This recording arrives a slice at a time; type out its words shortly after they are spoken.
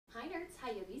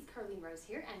Rose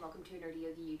here, and welcome to a Nerdi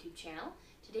Yogi YouTube channel.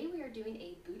 Today we are doing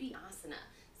a booty asana,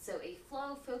 so a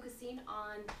flow focusing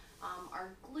on our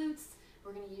glutes.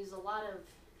 We're going to use a lot of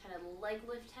kind of leg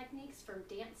lift techniques from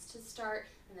dance to start,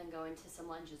 and then go into some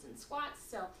lunges and squats.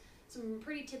 So some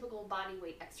pretty typical body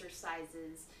weight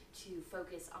exercises to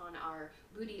focus on our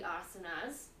booty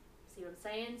asanas. See what I'm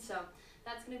saying? So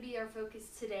that's going to be our focus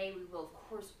today. We will of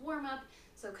course warm up.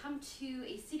 So come to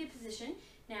a seated position.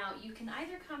 Now you can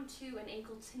either come to an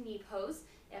ankle to knee pose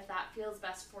if that feels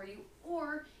best for you,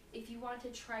 or if you want to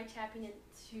try tapping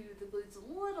into the glutes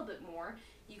a little bit more,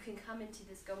 you can come into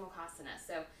this Gomukhasana.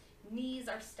 So knees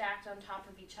are stacked on top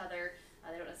of each other.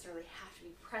 They don't necessarily have to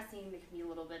be pressing. They can be a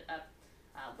little bit up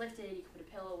lifted. You can put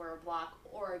a pillow or a block,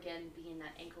 or again be in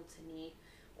that ankle to knee,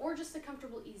 or just a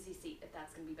comfortable easy seat if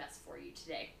that's going to be best for you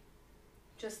today.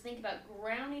 Just think about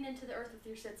grounding into the earth with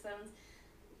your sits bones,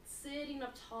 sitting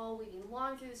up tall, weaving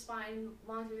long through the spine,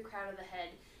 long through the crown of the head,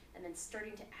 and then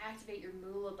starting to activate your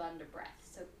Mula Bandha breath.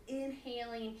 So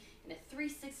inhaling in a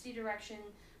 360 direction,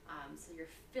 so you're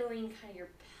filling kind of your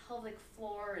pelvic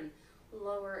floor and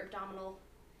lower abdominal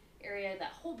area,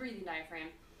 that whole breathing diaphragm.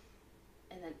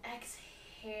 And then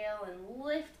exhale and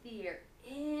lift the air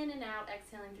in and out,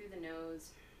 exhaling through the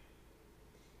nose.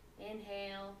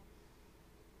 Inhale,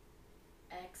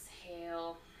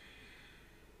 exhale.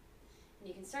 And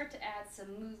you can start to add some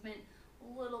movement,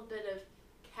 a little bit of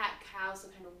cat-cow, so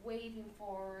kind of waving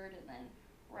forward and then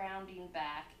rounding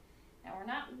back. Now we're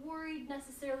not worried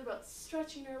necessarily about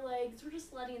stretching our legs, we're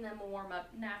just letting them warm up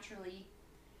naturally,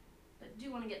 but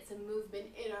do want to get some movement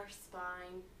in our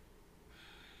spine.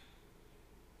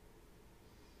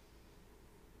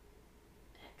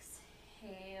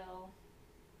 Exhale.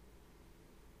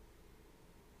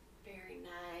 Very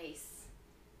nice.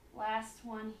 Last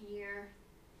one here.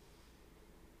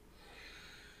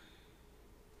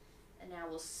 And now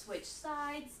we'll switch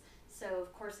sides. So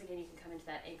of course, again, you can come into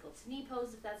that ankle to knee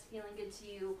pose if that's feeling good to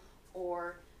you,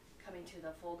 or come into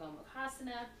the full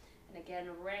Gomukhasana. And again,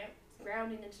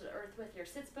 grounding into the earth with your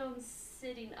sits bones,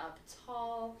 sitting up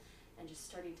tall, and just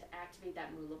starting to activate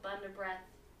that Mula Bandha breath.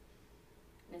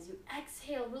 And as you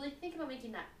exhale, really think about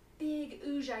making that big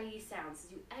ujjayi sound. So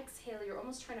as you exhale, you're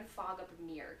almost trying to fog up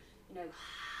a mirror. You know,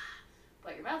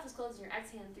 but your mouth is closed and you're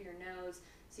exhaling through your nose.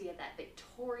 So you get that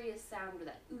victorious sound, or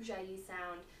that ujjayi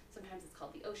sound. Sometimes it's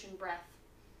called the ocean breath.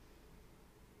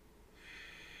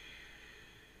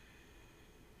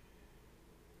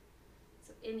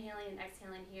 So inhaling and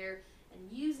exhaling here, and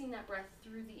using that breath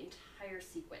through the entire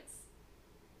sequence.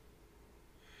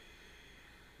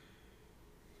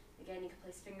 Again, you can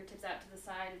place fingertips out to the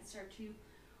side and start to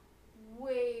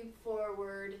wave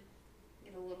forward.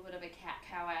 Get a little bit of a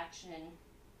cat-cow action.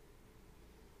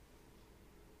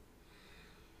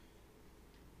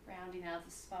 Rounding out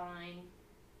the spine.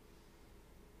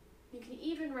 You can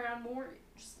even round more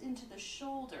just into the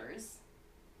shoulders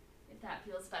if that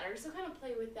feels better. So kind of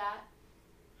play with that.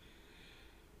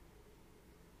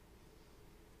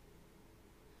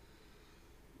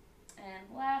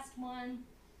 And last one.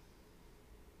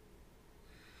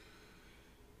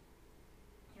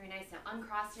 Very nice. Now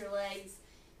uncross your legs.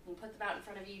 You can put them out in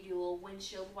front of you. Do a little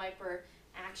windshield wiper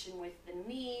action with the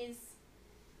knees.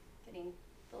 Getting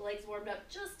the legs warmed up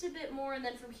just a bit more, and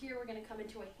then from here we're going to come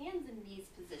into a hands and knees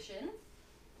position.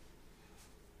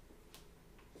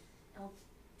 And we'll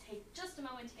take just a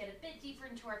moment to get a bit deeper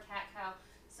into our cat-cow.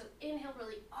 So inhale,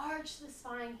 really arch the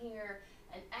spine here,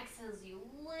 and exhale as you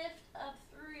lift up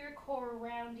through your core,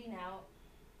 rounding out.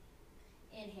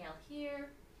 Inhale here.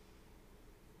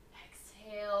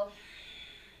 Exhale.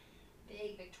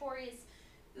 Big, victorious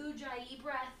ujjayi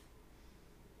breath.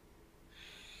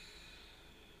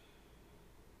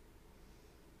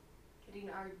 Getting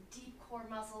our deep core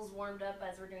muscles warmed up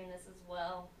as we're doing this as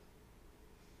well.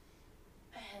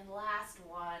 And last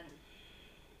one.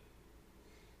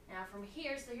 Now from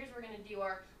here, so here's where we're going to do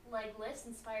our leg lifts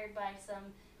inspired by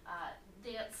some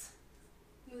dance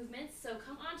movements. So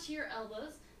come onto your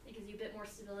elbows. That gives you a bit more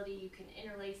stability. You can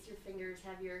interlace your fingers,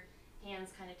 have your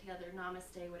hands kind of together,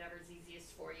 namaste, whatever's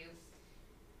easiest for you.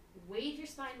 Wave your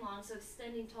spine long, so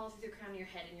extending tall through the crown of your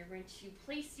head, and you're going to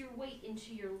place your weight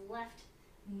into your left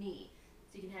knee.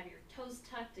 So you can have your toes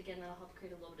tucked. Again, that'll help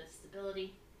create a little bit of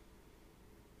stability.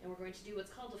 And we're going to do what's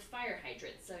called a fire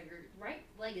hydrant. So your right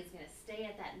leg is going to stay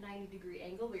at that 90-degree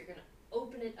angle, but you're going to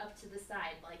open it up to the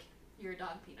side like you're a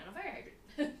dog peeing on a fire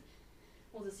hydrant.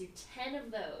 We'll just do 10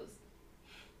 of those.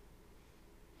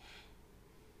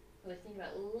 Really think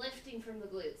about lifting from the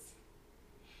glutes.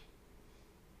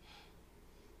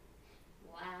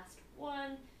 Last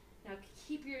one. Now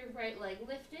keep your right leg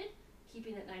lifted,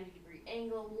 keeping that 90-degree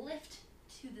angle. Lift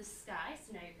to the sky.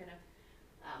 So now you're kind of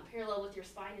parallel with your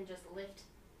spine and just lift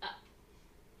up.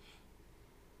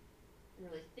 And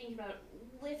really think about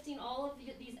lifting all of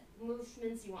these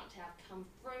movements you want to have come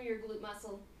from your glute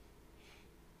muscle.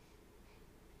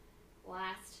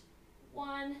 Last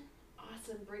one.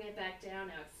 Awesome. Bring it back down.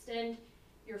 Now extend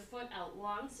your foot out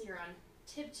long so you're on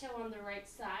tiptoe on the right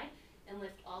side and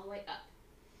lift all the way up.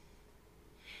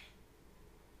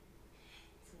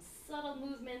 Some subtle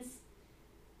movements,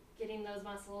 getting those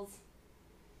muscles.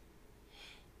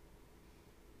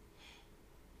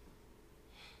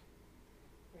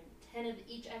 We're in 10 of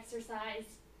each exercise.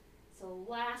 So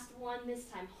last one this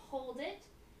time. Hold it.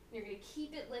 You're going to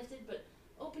keep it lifted, but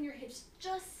open your hips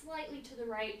just slightly to the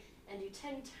right and do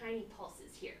 10 tiny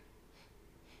pulses here.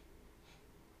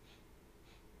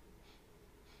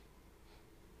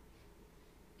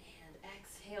 And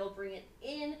exhale, bring it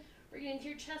in. Bring it into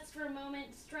your chest for a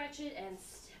moment. Stretch it and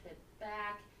step it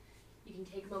back. You can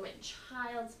take a moment in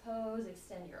child's pose.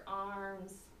 Extend your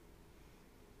arms.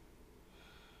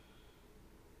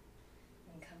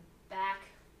 And come back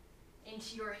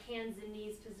into your hands and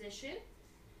knees position.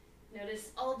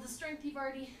 Notice all of the strength you've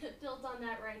already built on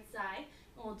that right side.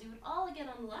 And we'll do it all again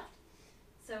on the left.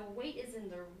 So weight is in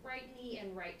the right knee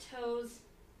and right toes.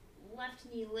 Left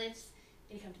knee lifts.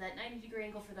 And you come to that 90-degree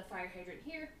angle for the fire hydrant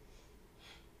here.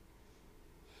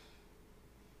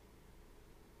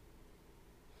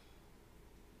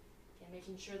 Again,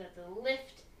 making sure that the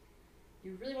lift,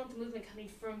 you really want the movement coming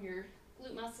from your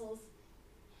glute muscles.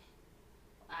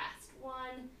 Last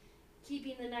one.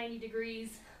 Keeping the 90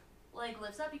 degrees. Leg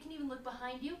lifts up. You can even look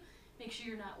behind you. Make sure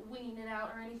you're not winging it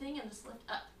out or anything, and just lift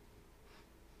up.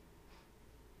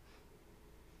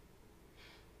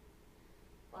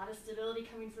 A lot of stability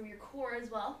coming from your core as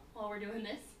well while we're doing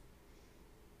this.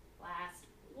 Last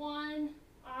one.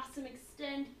 Awesome.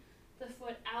 Extend the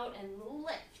foot out and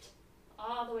lift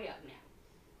all the way up now.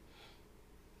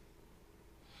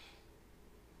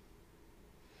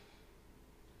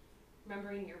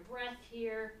 Remembering your breath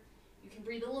here. You can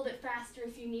breathe a little bit faster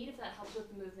if you need, if that helps with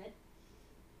the movement.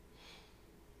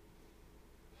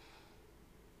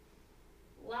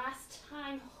 Last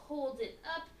time, hold it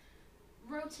up.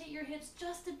 Rotate your hips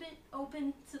just a bit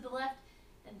open to the left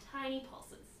and tiny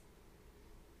pulses.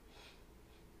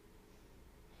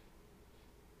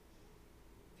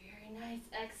 Very nice.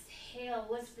 Exhale.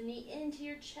 Lift the knee into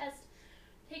your chest.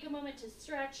 Take a moment to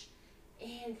stretch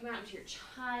and come out into your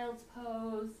child's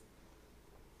pose.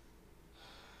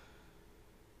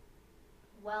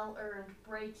 Well-earned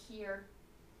break here.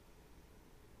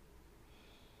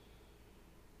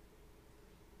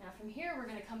 Now from here, we're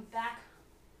going to come back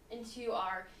into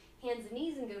our hands and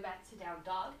knees and go back to down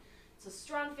dog. So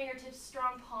strong fingertips,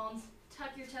 strong palms, tuck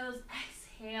your toes,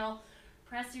 exhale,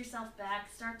 press yourself back,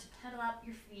 start to pedal up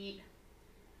your feet,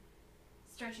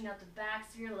 stretching out the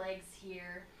backs of your legs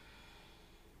here.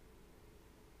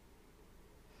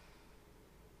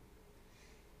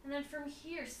 And then from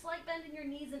here, slight bend in your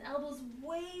knees and elbows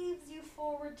waves you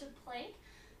forward to plank.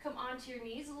 Come onto your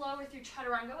knees, lower through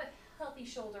chaturanga with healthy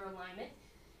shoulder alignment.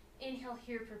 Inhale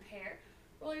here, prepare.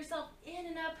 Roll yourself in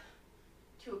and up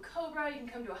to a cobra. You can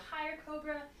come to a higher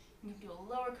cobra. You can do a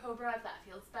lower cobra if that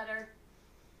feels better.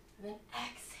 And then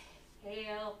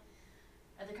exhale.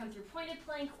 Either come through pointed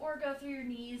plank or go through your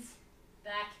knees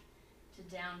back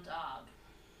to down dog.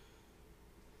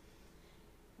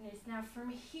 Nice. Now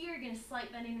from here, you're going to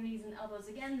slight bend in your knees and elbows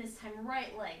again. This time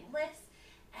right leg lifts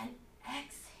and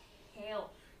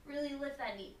exhale. Really lift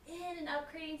that knee in and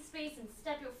up, creating space, and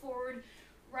step it forward.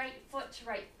 Right foot to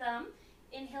right thumb.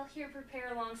 Inhale here,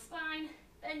 prepare long spine.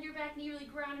 Bend your back knee, really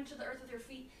ground into the earth with your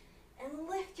feet. And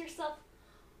lift yourself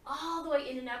all the way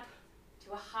in and up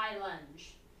to a high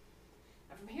lunge.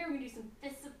 Now from here, we're going to do some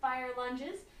fists of fire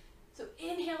lunges. So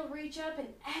inhale, reach up, and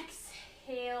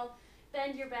exhale.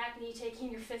 Bend your back knee,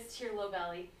 taking your fist to your low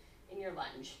belly in your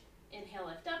lunge. Inhale,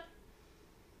 lift up.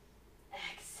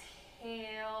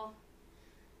 Exhale.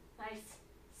 Nice,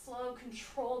 slow,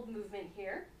 controlled movement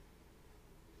here.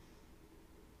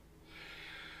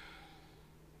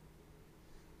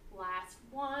 Last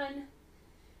one.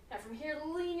 Now from here,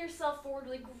 lean yourself forward,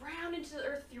 really ground into the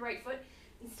earth with your right foot,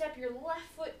 and step your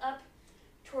left foot up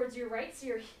towards your right, so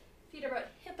your feet are about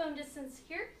hip bone distance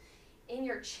here in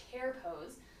your chair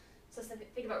pose. So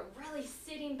think about really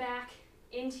sitting back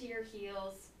into your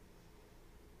heels.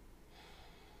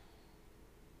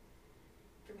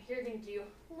 From here, you're going to do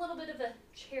a little bit of a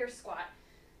chair squat.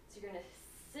 So you're going to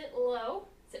sit low,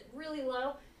 sit really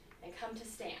low, and come to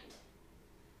stand.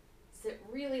 Sit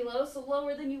really low, so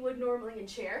lower than you would normally in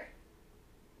chair,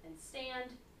 and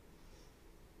stand.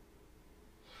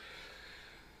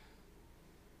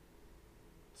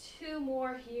 Two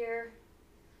more here.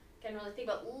 Again, Again, really think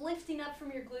about lifting up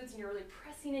from your glutes and you're really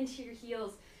pressing into your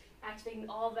heels, activating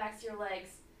all the backs of your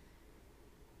legs.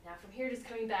 Now from here, just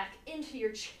coming back into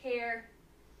your chair,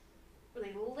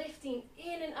 really lifting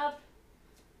in and up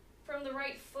from the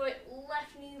right foot,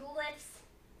 left knee lifts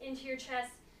into your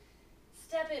chest.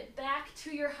 Step it back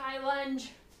to your high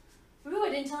lunge. Ooh, I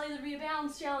didn't tell you there'd be a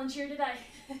balance challenge here, did I?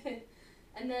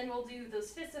 And then we'll do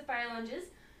those fists of fire lunges,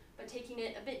 but taking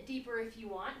it a bit deeper if you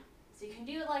want. So you can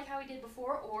do it like how we did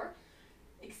before, or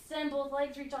extend both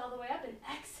legs, reach all the way up, and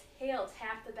exhale,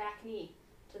 tap the back knee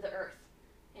to the earth.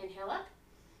 Inhale up.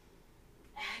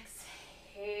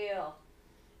 Exhale.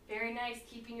 Very nice,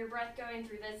 keeping your breath going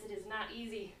through this. It is not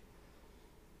easy.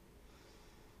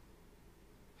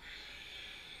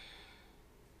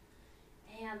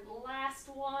 And last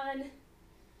one.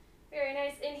 Very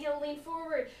nice. Inhale, lean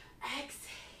forward.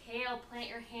 Exhale, plant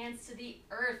your hands to the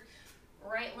earth.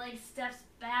 Right leg steps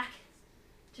back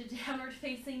to downward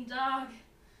facing dog.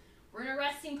 We're in a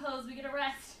resting pose. We get a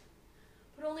rest,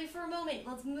 but only for a moment.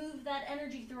 Let's move that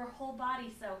energy through our whole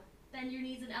body. So bend your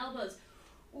knees and elbows.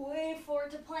 Way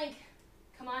forward to plank.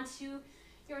 Come onto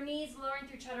your knees, lowering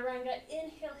through chaturanga.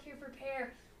 Inhale here,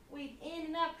 prepare. Weight in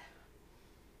and up.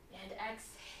 And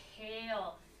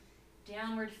exhale,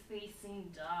 downward facing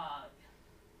dog.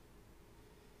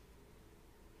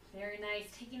 Very nice.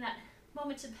 Taking that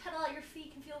moment to pedal out your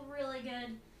feet can feel really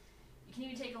good. You can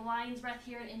even take a lion's breath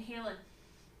here and inhale and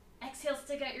exhale,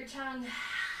 stick out your tongue.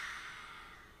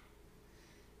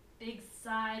 Big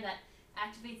sigh that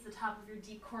activates the top of your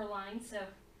deep core line, so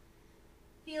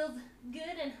feels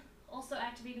good and also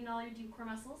activating all your deep core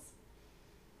muscles.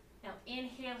 Now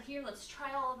inhale here, let's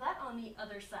try all of that on the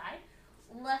other side.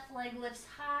 Left leg lifts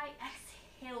high,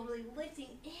 exhale, really lifting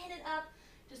in and up.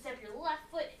 Just step your left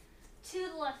foot to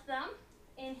the left thumb.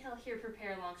 Inhale here,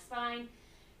 prepare long spine.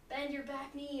 Bend your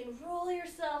back knee and roll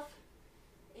yourself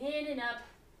in and up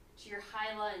to your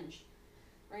high lunge.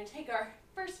 We're going to take our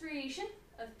first variation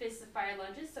of fists of fire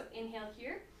lunges. So inhale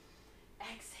here.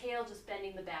 Exhale, just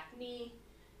bending the back knee.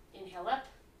 Inhale up.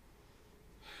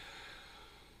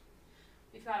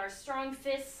 We've got our strong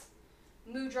fists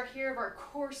mudra here of our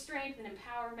core strength and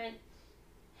empowerment.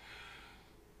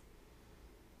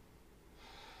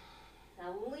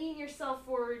 Now lean yourself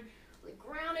forward, really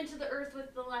ground into the earth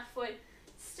with the left foot.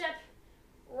 Step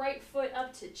right foot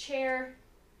up to chair.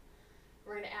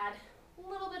 We're going to add a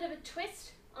little bit of a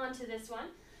twist onto this one.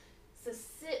 So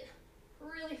sit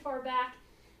really far back,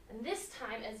 and this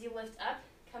time as you lift up,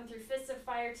 come through fists of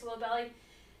fire to low belly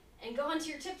and go onto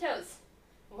your tiptoes.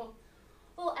 Well,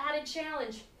 a little added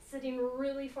challenge, sitting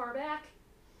really far back.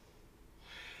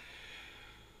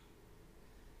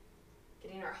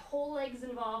 Getting our whole legs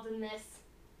involved in this.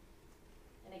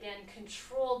 And again,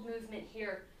 controlled movement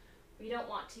here. We don't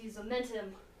want to use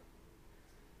momentum.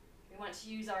 We want to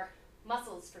use our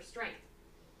muscles for strength.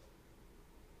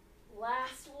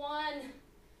 Last one.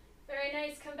 Very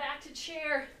nice. Come back to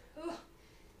chair. Ooh,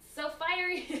 so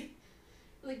fiery.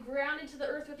 Really ground into the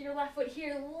earth with your left foot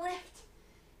here. Lift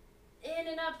in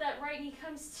and up. That right knee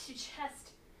comes to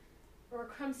chest or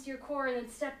comes to your core and then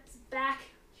steps back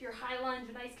to your high lunge.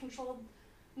 A nice controlled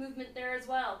movement there as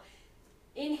well.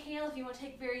 Inhale if you want to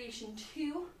take variation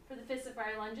 2 for the fists of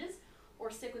fire lunges,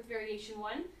 or stick with variation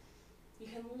 1. You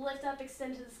can lift up,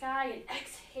 extend to the sky, and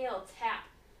exhale, tap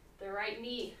the right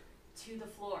knee to the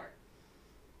floor.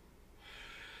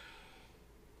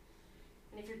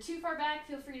 And if you're too far back,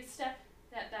 feel free to step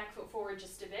that back foot forward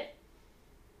just a bit.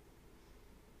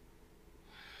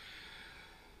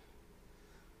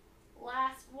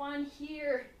 Last one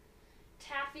here.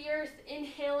 Tap the earth.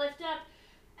 Inhale, lift up.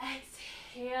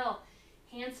 Exhale.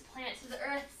 Hands plant to the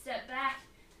earth. Step back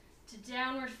to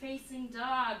downward facing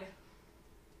dog.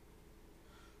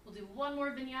 We'll do one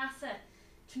more vinyasa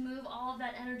to move all of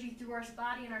that energy through our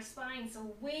body and our spine.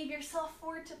 So wave yourself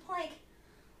forward to plank.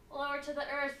 Lower to the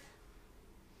earth.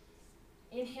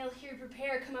 Inhale here,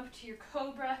 prepare. Come up to your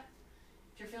cobra.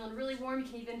 If you're feeling really warm, you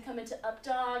can even come into up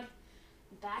dog.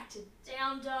 Back to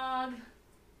down dog.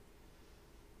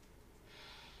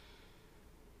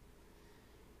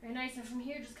 Very nice. And from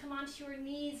here, just come onto your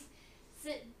knees.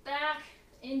 Sit back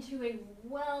into a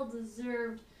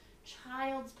well-deserved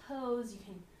child's pose. You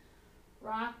can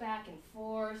rock back and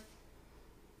forth.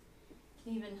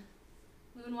 You can even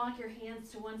moonwalk your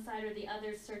hands to one side or the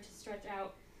other. Start to stretch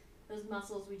out those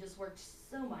muscles we just worked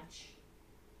so much.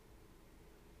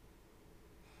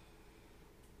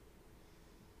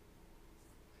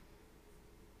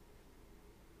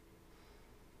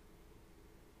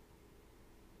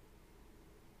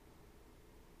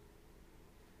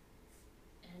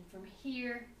 And from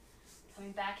here,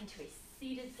 coming back into a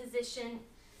seated position.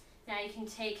 Now you can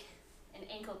take an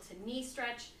ankle to knee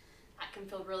stretch. That can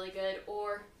feel really good.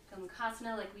 Or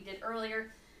Gomukhasana like we did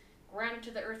earlier. Grounded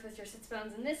to the earth with your sits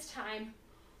bones, and this time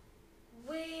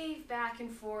wave back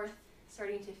and forth,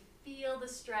 starting to feel the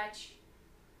stretch.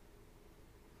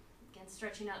 Again,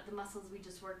 stretching out the muscles we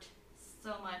just worked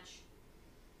so much.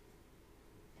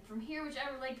 And from here,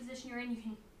 whichever leg position you're in, you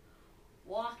can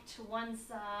walk to one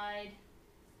side,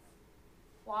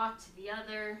 walk to the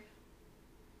other,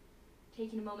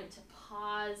 taking a moment to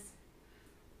pause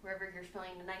wherever you're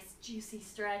feeling a nice juicy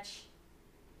stretch.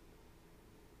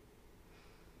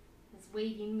 This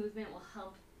waving movement will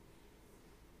help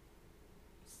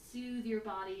soothe your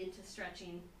body into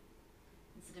stretching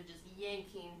instead of just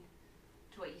yanking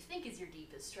to what you think is your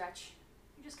deepest stretch.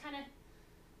 You just kind of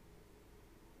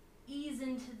ease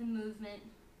into the movement.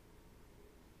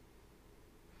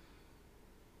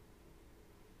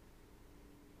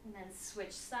 And then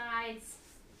switch sides.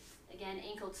 Again,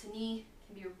 ankle to knee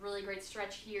can be a really great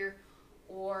stretch here,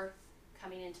 or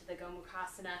coming into the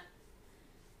Gomukhasana,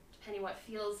 depending what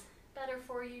feels better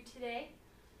for you today.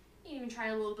 You can even try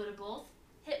a little bit of both.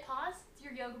 Hit pause, it's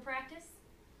your yoga practice.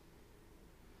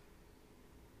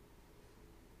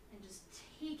 And just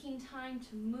taking time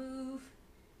to move,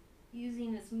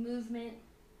 using this movement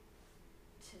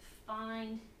to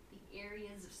find the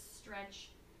areas of stretch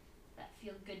that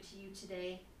feel good to you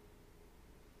today.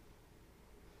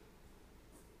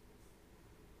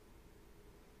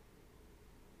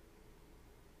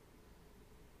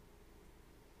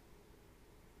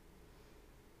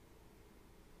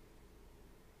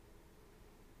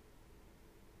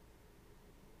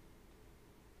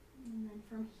 And then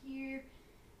from here,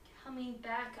 coming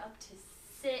back up to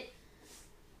sit.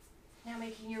 Now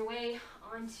making your way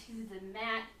onto the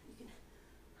mat. You can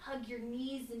hug your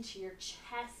knees into your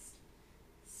chest,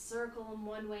 circle them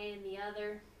one way and the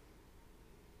other.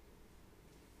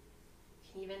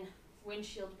 You can even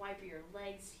windshield wiper your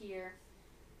legs here.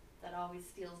 That always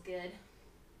feels good.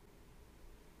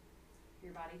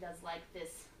 Your body does like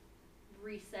this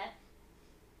reset.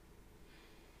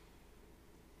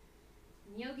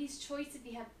 Yogi's choice, if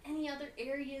you have any other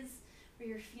areas where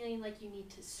you're feeling like you need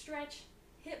to stretch,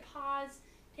 hit pause,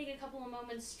 take a couple of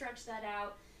moments, stretch that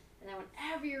out, and then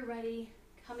whenever you're ready,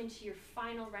 come into your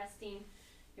final resting,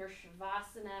 your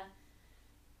Shavasana.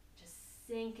 Just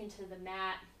sink into the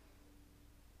mat.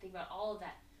 Think about all of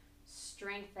that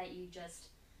strength that you just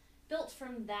built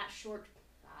from that short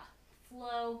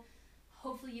flow.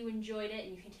 Hopefully you enjoyed it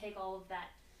and you can take all of that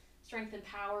strength and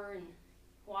power and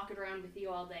walk it around with you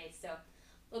all day. So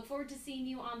look forward to seeing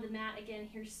you on the mat again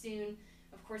here soon.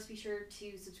 Of course, be sure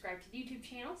to subscribe to the YouTube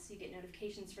channel so you get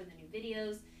notifications for the new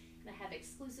videos. And I have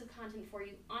exclusive content for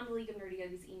you on the League of Nerdi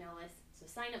Yogis email list. So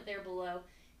sign up there below,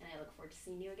 and I look forward to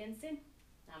seeing you again soon.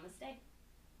 Namaste.